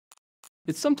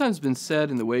It's sometimes been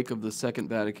said in the wake of the Second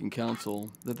Vatican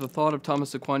Council that the thought of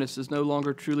Thomas Aquinas is no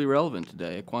longer truly relevant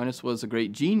today. Aquinas was a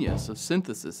great genius of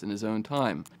synthesis in his own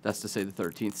time, that's to say the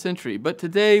 13th century. But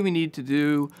today we need to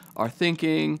do our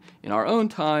thinking in our own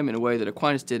time in a way that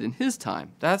Aquinas did in his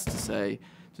time. That's to say,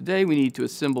 today we need to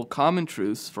assemble common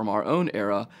truths from our own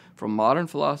era, from modern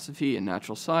philosophy and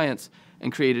natural science,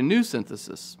 and create a new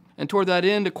synthesis. And toward that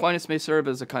end, Aquinas may serve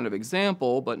as a kind of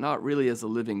example, but not really as a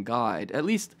living guide, at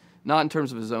least not in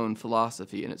terms of his own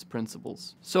philosophy and its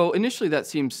principles. So initially that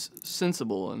seems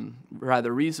sensible and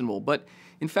rather reasonable, but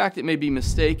in fact it may be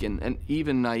mistaken and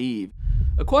even naive.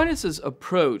 Aquinas'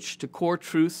 approach to core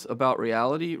truths about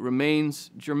reality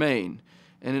remains germane,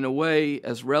 and in a way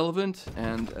as relevant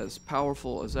and as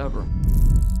powerful as ever.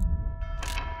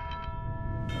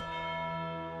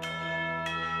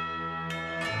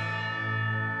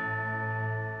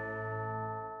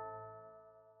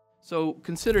 So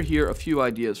consider here a few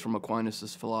ideas from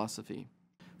Aquinas' philosophy.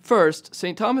 First,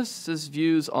 St. Thomas's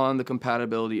views on the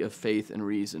compatibility of faith and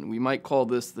reason. We might call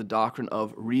this the doctrine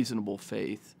of reasonable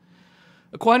faith.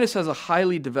 Aquinas has a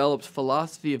highly developed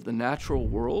philosophy of the natural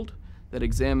world that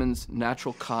examines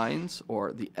natural kinds,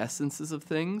 or the essences of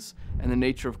things, and the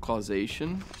nature of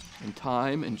causation, and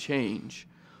time, and change,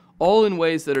 all in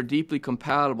ways that are deeply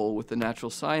compatible with the natural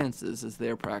sciences as they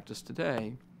are practiced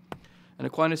today. And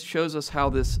Aquinas shows us how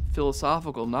this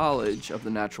philosophical knowledge of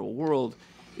the natural world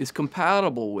is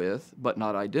compatible with, but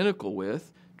not identical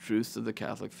with, truths of the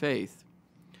Catholic faith.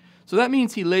 So that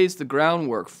means he lays the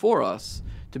groundwork for us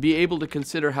to be able to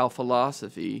consider how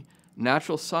philosophy,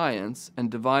 natural science, and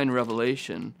divine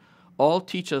revelation all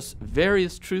teach us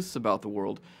various truths about the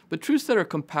world, but truths that are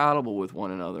compatible with one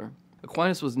another.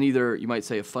 Aquinas was neither, you might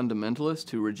say, a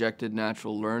fundamentalist who rejected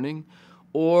natural learning,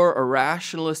 or a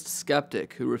rationalist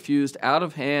skeptic who refused out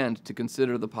of hand to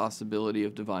consider the possibility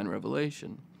of divine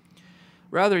revelation.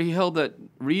 Rather, he held that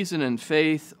reason and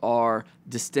faith are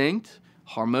distinct,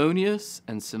 harmonious,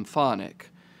 and symphonic,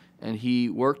 and he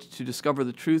worked to discover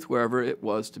the truth wherever it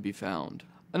was to be found.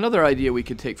 Another idea we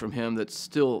could take from him that's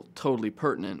still totally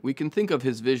pertinent, we can think of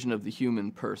his vision of the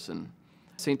human person.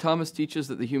 St. Thomas teaches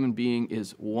that the human being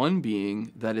is one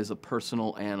being that is a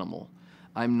personal animal.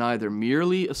 I'm neither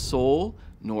merely a soul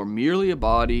nor merely a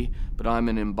body, but I'm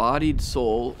an embodied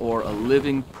soul or a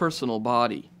living personal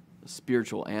body, a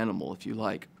spiritual animal, if you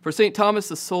like. For St. Thomas,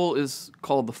 the soul is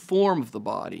called the form of the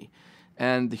body,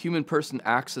 and the human person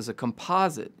acts as a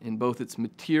composite in both its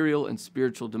material and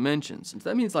spiritual dimensions. And so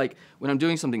that means, like, when I'm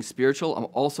doing something spiritual, I'm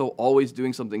also always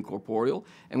doing something corporeal,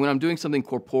 and when I'm doing something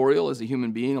corporeal as a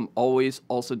human being, I'm always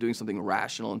also doing something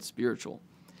rational and spiritual.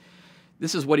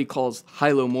 This is what he calls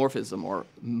hylomorphism, or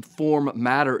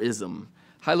form-matterism.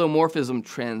 Hylomorphism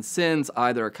transcends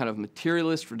either a kind of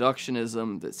materialist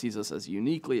reductionism that sees us as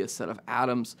uniquely a set of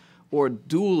atoms, or a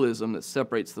dualism that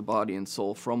separates the body and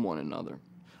soul from one another.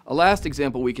 A last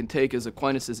example we can take is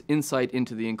Aquinas' insight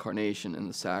into the Incarnation and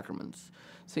the sacraments.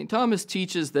 St. Thomas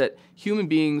teaches that human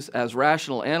beings as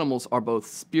rational animals are both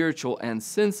spiritual and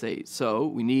sensate, so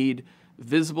we need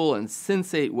visible and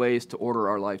sensate ways to order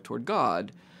our life toward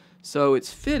God. So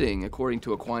it's fitting, according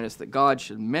to Aquinas, that God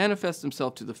should manifest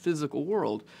himself to the physical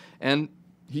world, and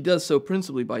he does so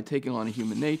principally by taking on a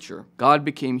human nature. God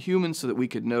became human so that we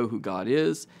could know who God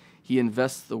is. He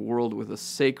invests the world with a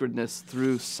sacredness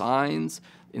through signs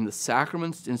in the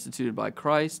sacraments instituted by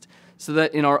Christ, so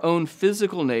that in our own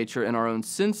physical nature and our own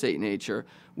sensate nature,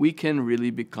 we can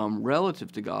really become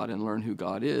relative to God and learn who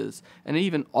God is, and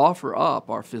even offer up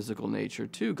our physical nature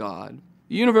to God.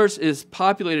 The universe is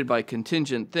populated by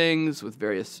contingent things with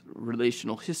various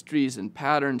relational histories and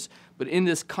patterns, but in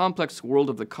this complex world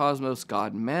of the cosmos,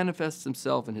 God manifests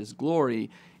himself in his glory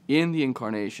in the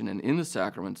Incarnation and in the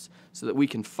sacraments so that we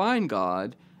can find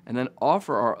God and then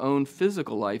offer our own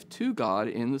physical life to God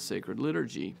in the sacred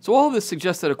liturgy. So all of this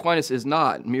suggests that Aquinas is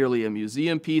not merely a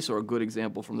museum piece or a good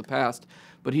example from the past,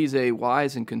 but he's a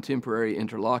wise and contemporary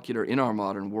interlocutor in our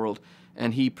modern world,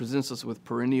 and he presents us with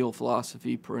perennial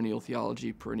philosophy, perennial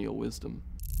theology, perennial wisdom.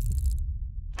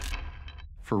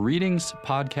 For readings,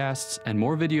 podcasts, and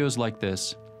more videos like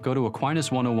this, go to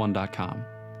Aquinas101.com.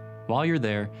 While you're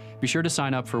there, be sure to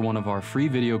sign up for one of our free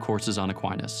video courses on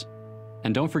Aquinas.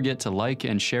 And don't forget to like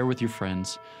and share with your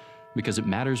friends, because it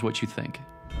matters what you think.